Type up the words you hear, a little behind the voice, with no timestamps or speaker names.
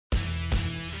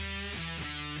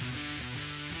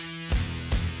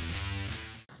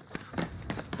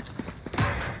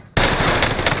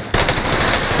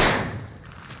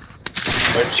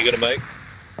Where's she gonna make?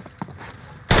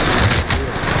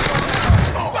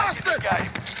 Oh, bastard!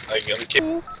 I'm gonna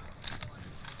kill.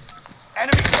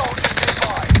 Enemy soldiers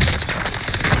nearby.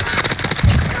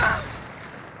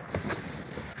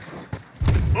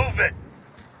 Move it.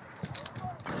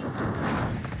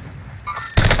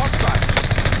 Hostile.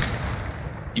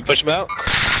 You push him out?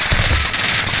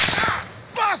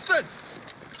 Bastards!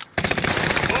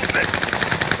 Move it.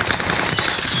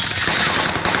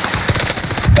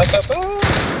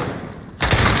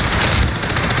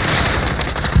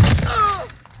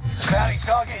 Bounty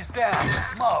target is down.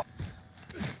 Mark.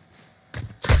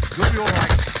 You'll be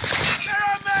alright. They're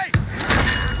on me!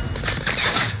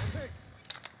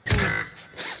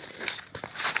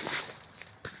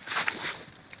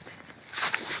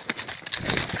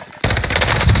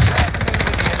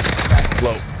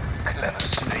 Low. Clever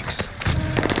sneaks.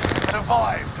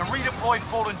 Survive to redeploy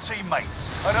fallen teammates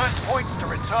and earn points to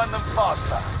return them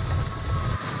faster.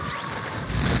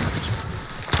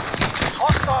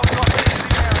 Hostile dropping into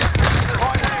the area.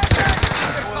 Primary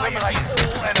objective to eliminate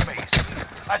all enemies.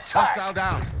 Attack! Hostile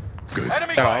down. Good.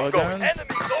 Enemy All going. guns?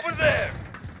 Enemies over there.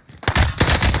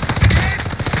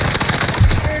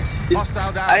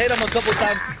 Hostile down. I hit him a couple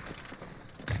times.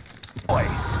 Boy,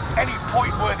 any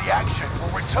point-worthy action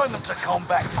will return them to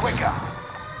combat quicker.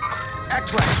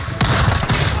 X-ray.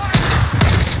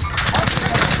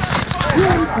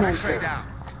 X-ray down.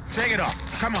 Shake it off.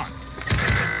 Come on.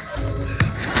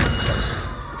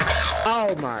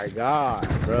 Oh my god,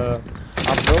 bro.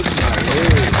 I broke my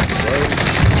leg, bro.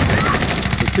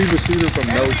 Retrieve a shooter from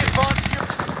no. Enemy advanced you.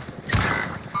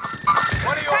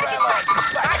 One of your allies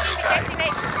is back in the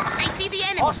game. I see the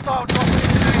enemy. Hostile dropping into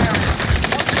the area.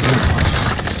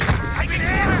 Take it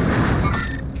here.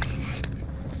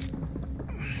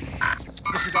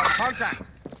 Disregard contact.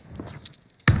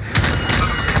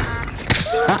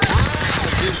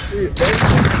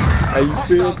 Hey, you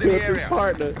still Hostiles in the killed his area.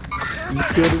 partner. You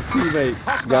killed his teammate.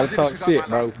 You gotta talk shit,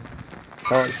 bro.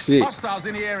 Talk shit. Hostiles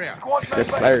in the area. Squad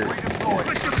Yes, members sir. redeployed.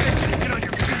 Get on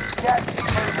your feet. Gas is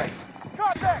moving.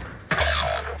 Contact.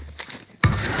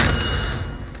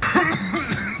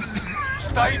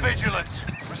 Stay vigilant.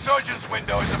 Resurgence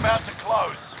window is about to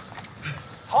close.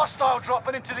 Hostile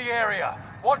dropping into the area.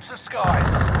 Watch the skies.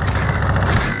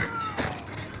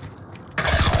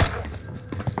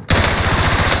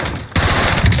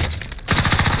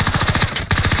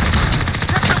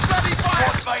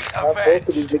 Squad mate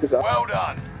avenged. Well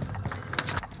done.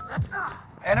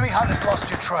 Enemy hunters lost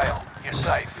your trail. You're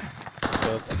safe.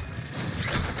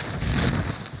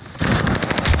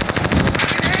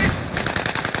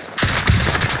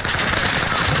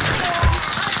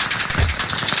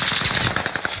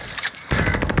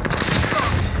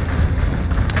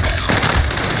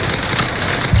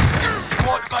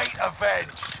 Squad mate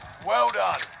avenged. Well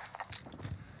done.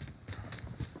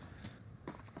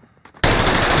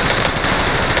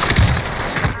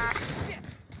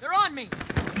 They're on me.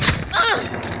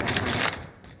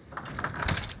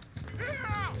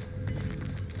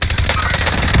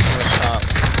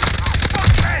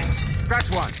 Scratch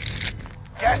one.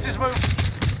 Gas is moving.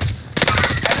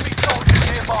 Enemy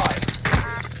soldiers nearby.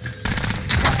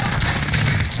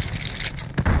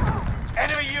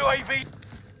 Enemy UAV.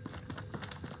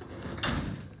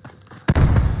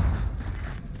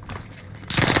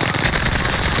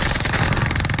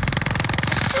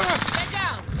 Get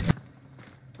down.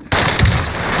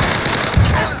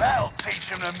 That'll teach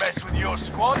them to mess with your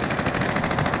squad.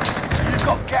 You've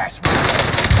got gas moving.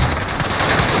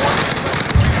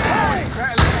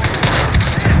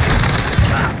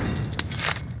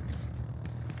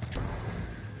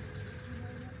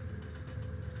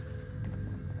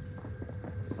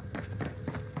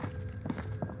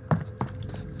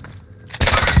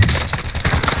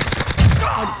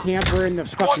 Camper in the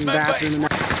fucking bathroom.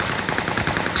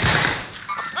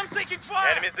 I'm taking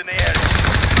fire. Enemies in the area.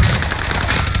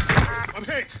 I'm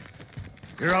hit.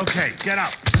 You're okay. Get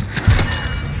up.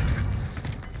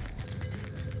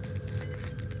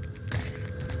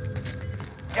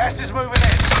 Gas is moving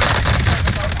in.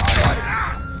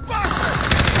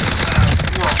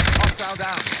 Hostile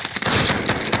down.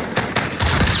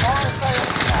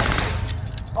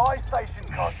 Buy station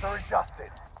costs are adjusted.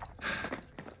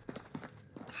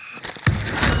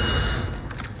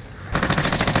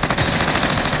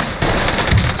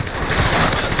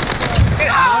 Get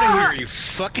out of here, you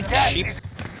fucking Gas sheep. is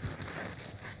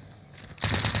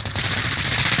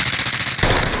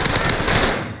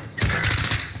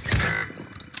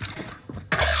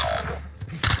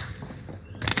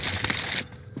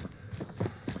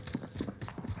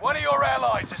one of your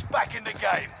allies is back in the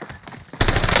game.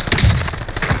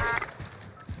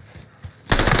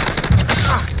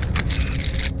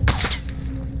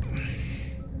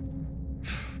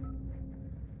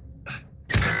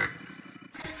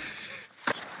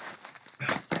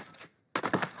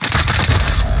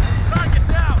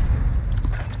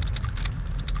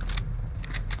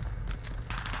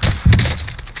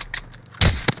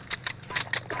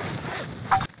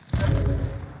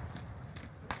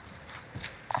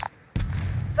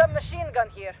 gun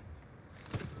here.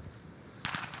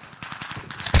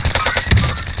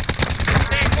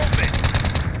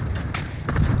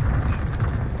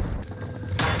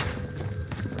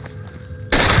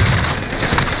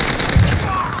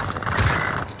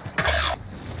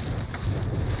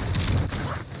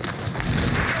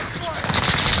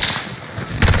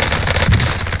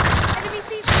 Enemy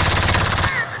sees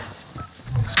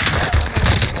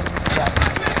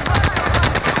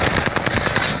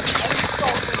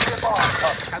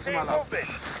Cancel my last.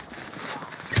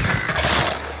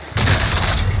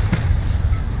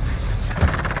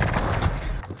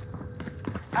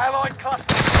 Allied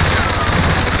cluster.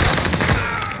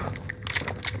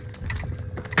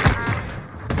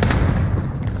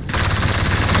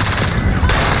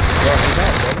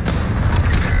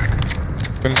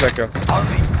 Finish that go.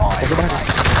 Only 5 remain.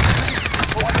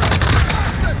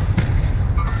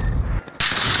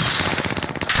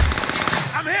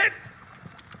 I'm hit!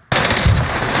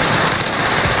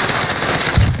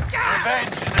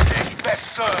 Revenge is a dish best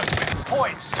served with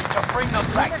points to bring them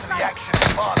back to the action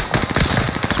fun.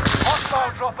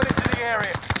 Hostile dropping into the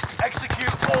area.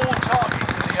 Execute all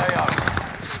targets in the AO.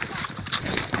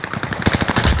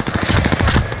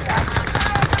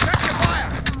 Check your fire!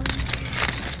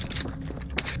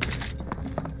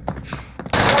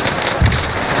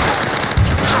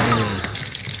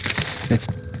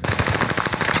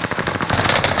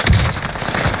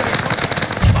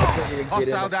 Get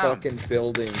in Hostile the down. fucking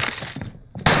building.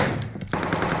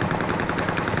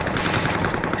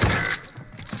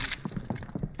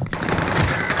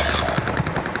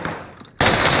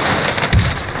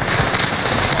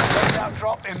 Loadout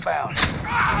drop inbound.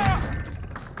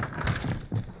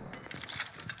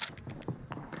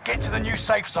 Get to the new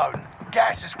safe zone.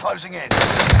 Gas is closing in.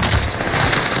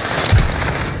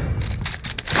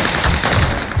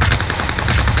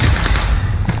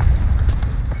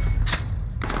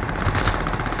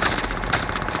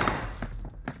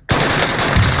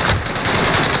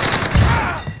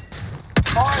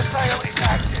 Fire sale is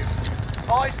active.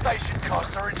 Buy station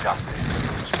costs are adjusted.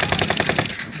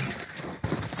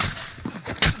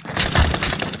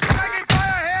 Taking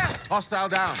fire here! Hostile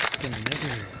down.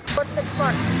 What's the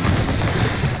spark?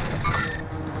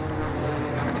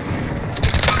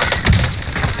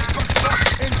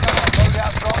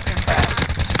 Loadout drop inbound.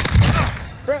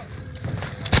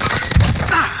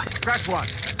 Crash one.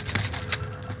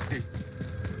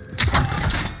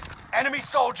 Enemy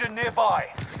soldier nearby.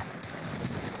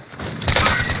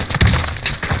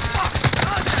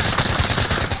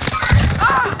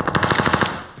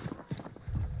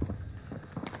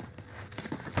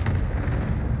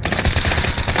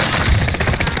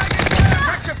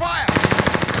 Check your fire!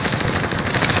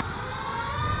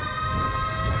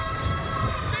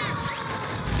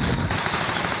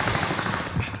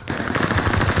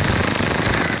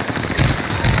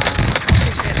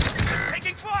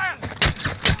 Taking fire!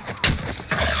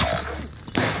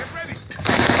 Get ready!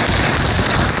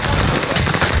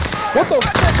 What the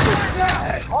fuck was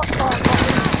that? Hostile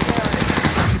dropping into the area.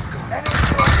 Enemy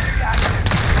soldier active.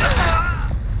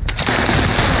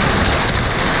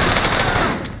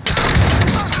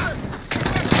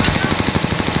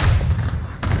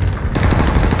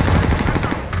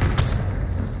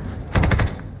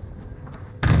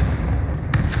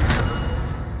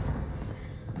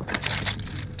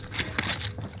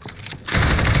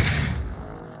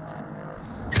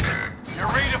 You're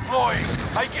redeploying.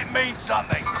 Make it mean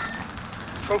something.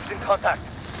 Troops in contact.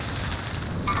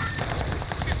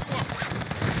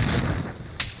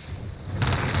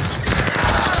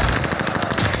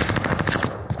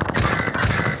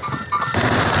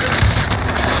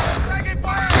 Taking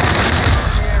fire!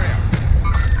 The area.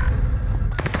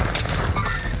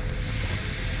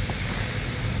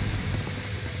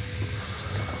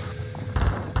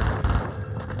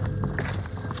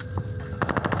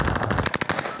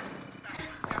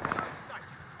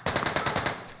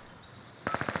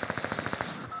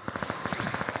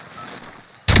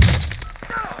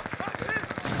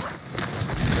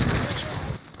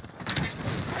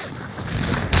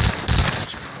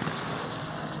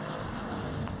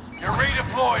 You're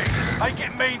redeploying. Make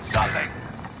it mean something.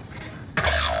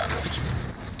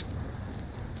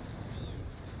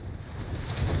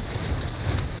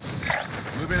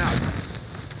 Moving out.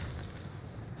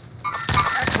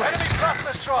 Enemy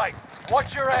cluster strike.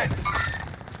 Watch your heads.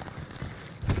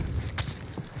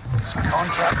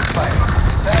 Contract failed.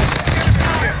 Stand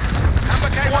there. Number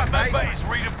came One up, member mate. is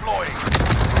redeploying.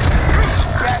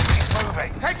 Gas is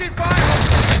moving. Taking fire!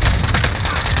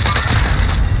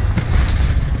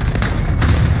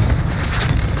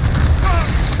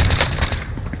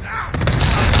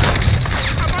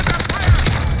 I'm under fire!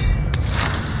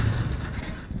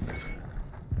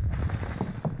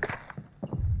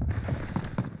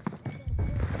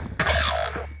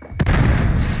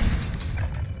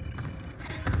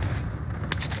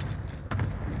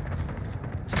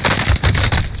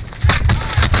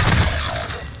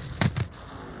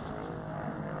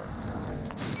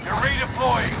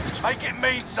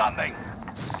 something.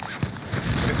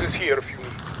 This is here if you need.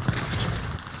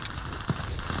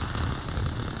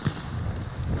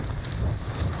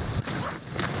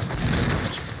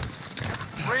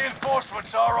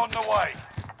 Reinforcements are on the way.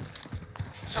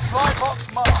 Supply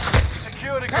box marked.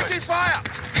 Secure the Catching goods. fire!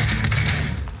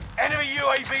 Enemy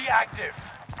UAV active.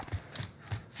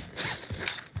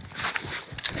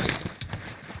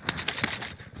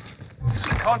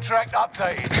 Contract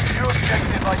updated. New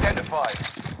objective identified.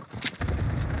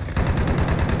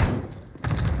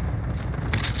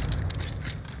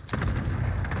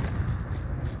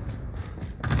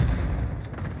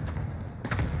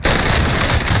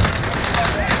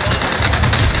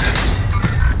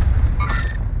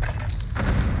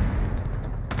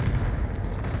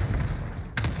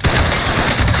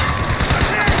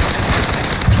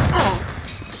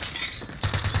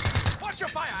 Watch your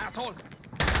fire, asshole!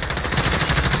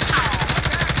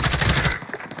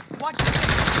 Watch your six.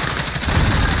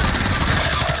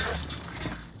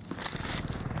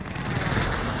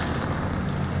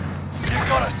 You've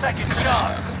got a second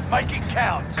chance. Make it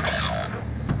count.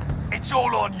 It's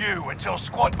all on you until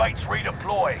squad mates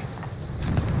redeploy.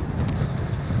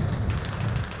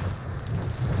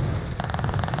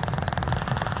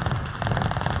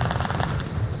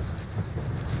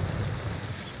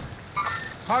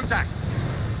 Contact!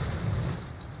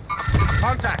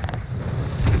 Contact!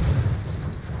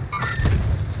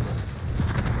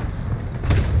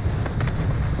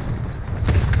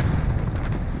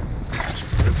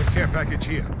 There's a care package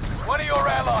here. One of your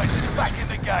allies is back in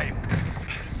the game.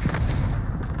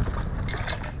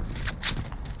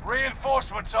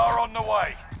 Reinforcements are on the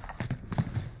way.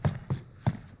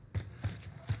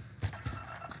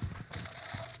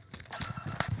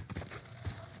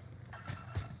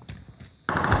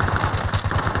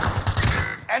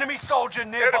 Enemy soldier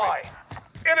nearby.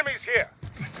 Enemies here.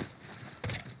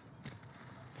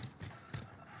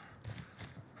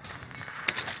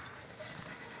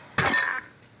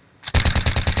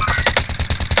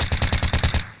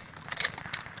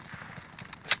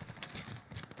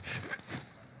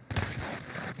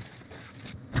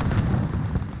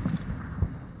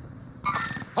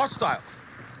 Hostile!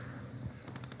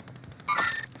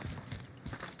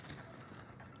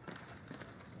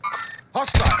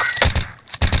 Hostile!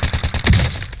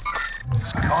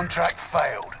 Contract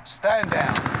failed. Stand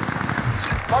down.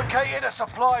 Located a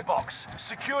supply box.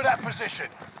 Secure that position.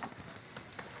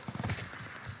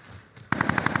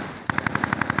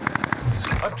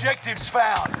 Objectives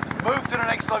found. Move to the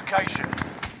next location.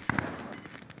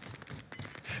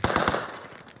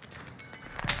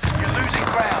 You're losing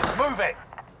ground. Move it.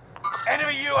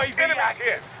 Enemy UAV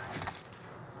active.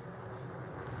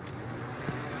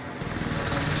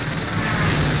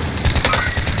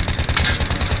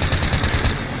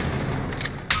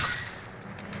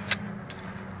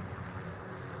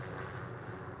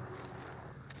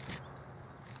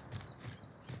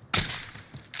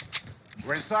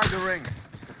 We're inside the ring.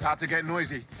 It's about to get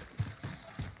noisy.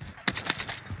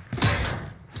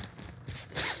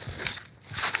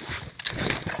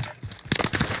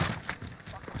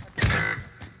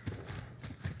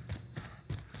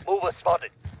 Mover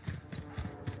spotted.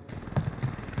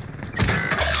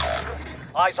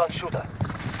 Eyes on shooter.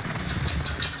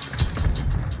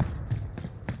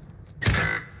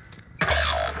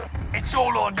 It's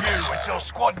all on you until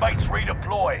squad mates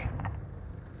redeploy.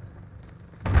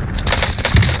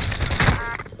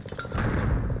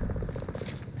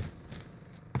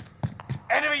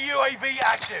 Enemy UAV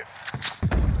active.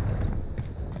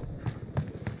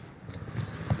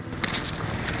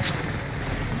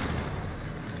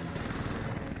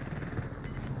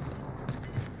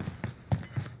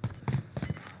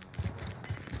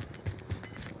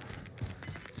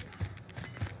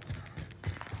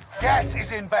 Gas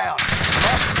is inbound.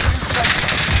 Last 2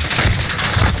 seconds.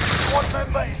 Squad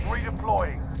member is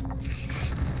redeploying.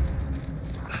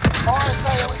 Fire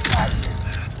sale is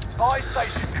active. Buy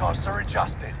station costs are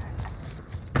adjusted.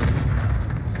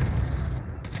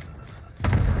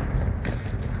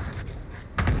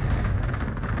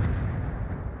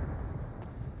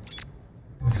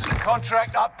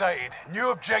 Contract updated.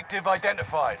 New objective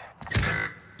identified.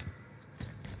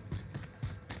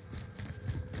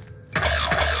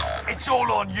 It's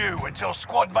all on you until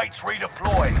squad mates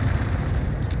redeploy.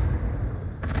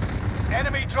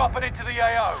 Enemy dropping into the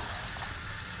AO.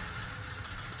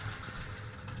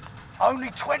 Only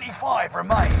 25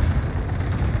 remain.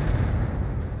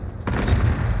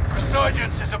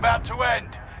 Resurgence is about to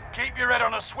end. Keep your head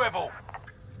on a swivel.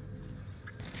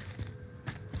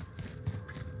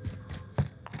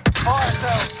 Fire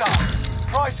sales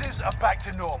done. Prices are back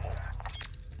to normal.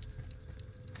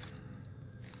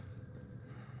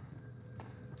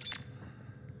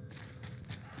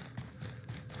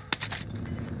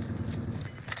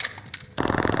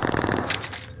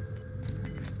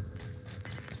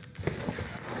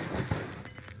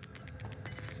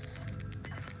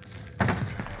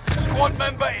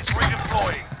 Squad member is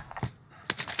redeploying.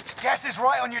 Gas is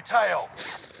right on your tail.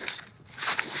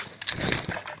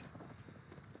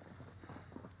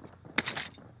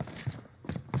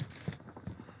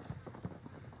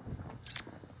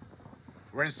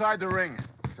 We're inside the ring.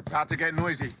 It's about to get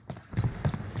noisy.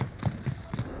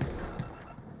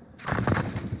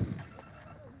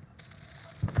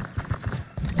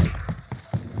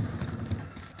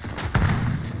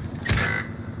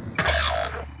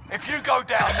 If you go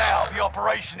down now, the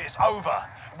operation is over.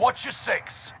 Watch your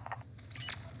six.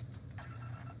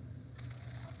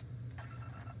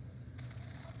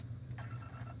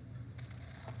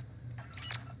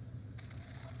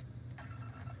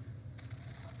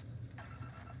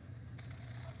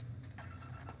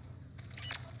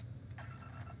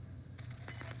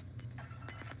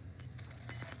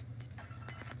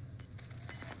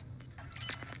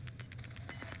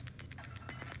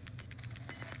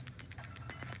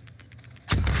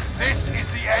 This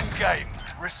is the end game.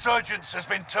 Resurgence has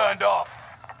been turned off.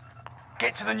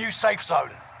 Get to the new safe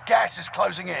zone. Gas is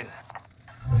closing in.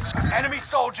 Enemy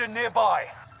soldier nearby.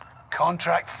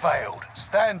 Contract failed.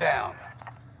 Stand down.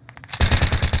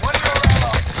 One of your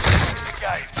allies is in the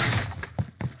game.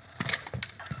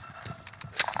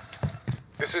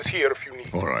 This is here if you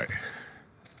need. All right.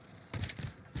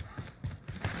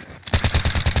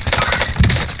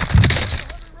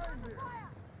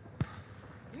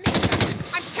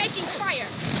 I'm taking fire!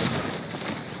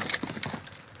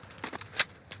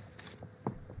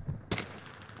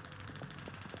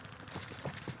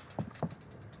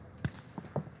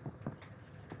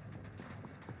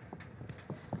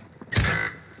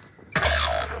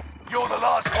 You're the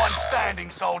last one standing,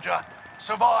 soldier.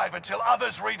 Survive until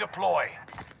others redeploy.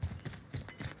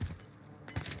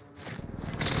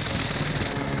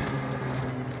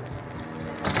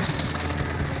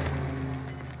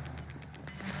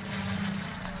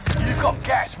 You've got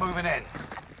gas moving in.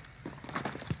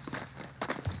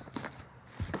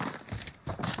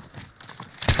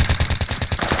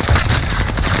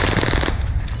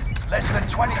 Less than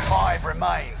 25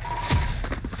 remain.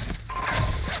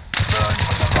 Burn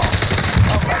from the lot.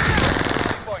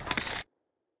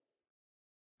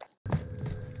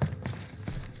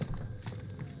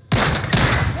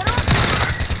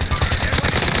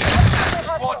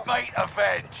 Squad mate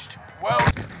avenged. Well,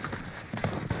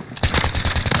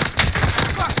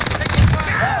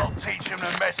 that'll teach him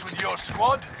to mess with your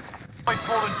squad. By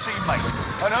fallen teammates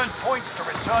and earn points to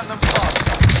return them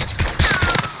faster.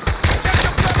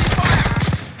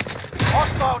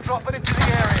 Hostile dropping into the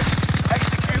area.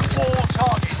 Execute all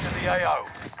targets in the AO.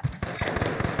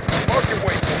 Mark your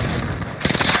waypoint.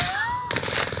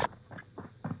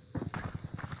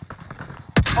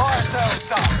 Fire sales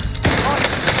done.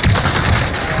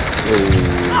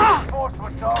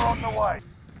 Reinforcements are on the way.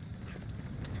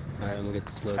 Alright, I'm gonna get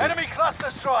this loaded. Enemy cluster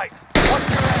strike. Watch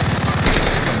your head.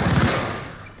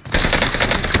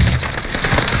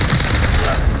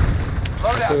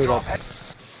 Loadout Load drop. up.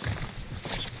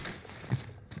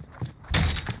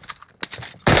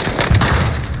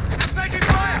 Taking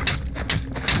fire.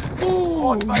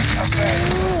 Squad mate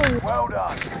avenged. Well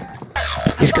done.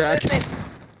 He's cracked.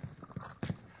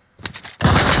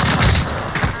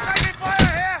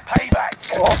 Payback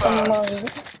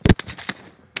confirmed.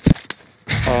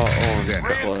 Oh, yeah.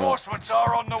 Reinforcements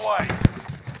are on the way.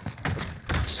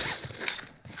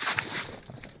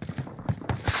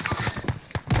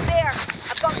 There!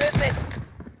 I've got movement!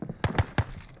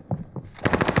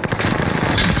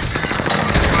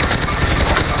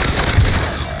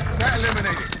 They're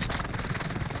eliminated.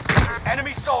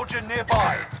 Enemy soldier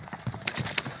nearby.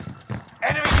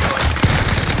 Enemy UAV.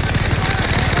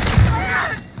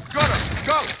 Got him.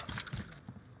 Go.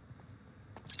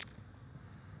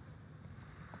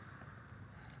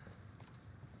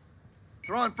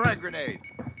 Throwing frag grenade.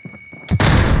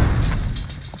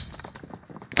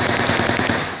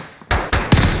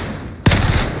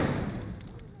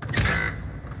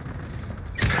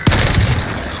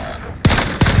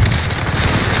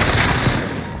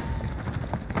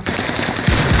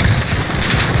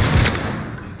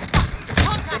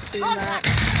 Contact!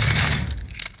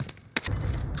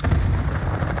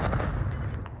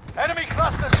 Enemy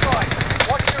cluster strike.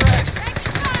 Watch your head.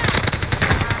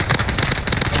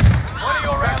 One of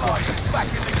your allies is back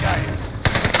in the game.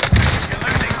 You're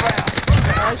losing ground.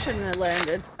 I shouldn't have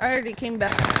landed. I already came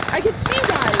back. I can see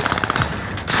guys.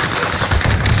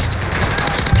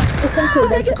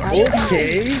 I can see guys.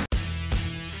 Okay.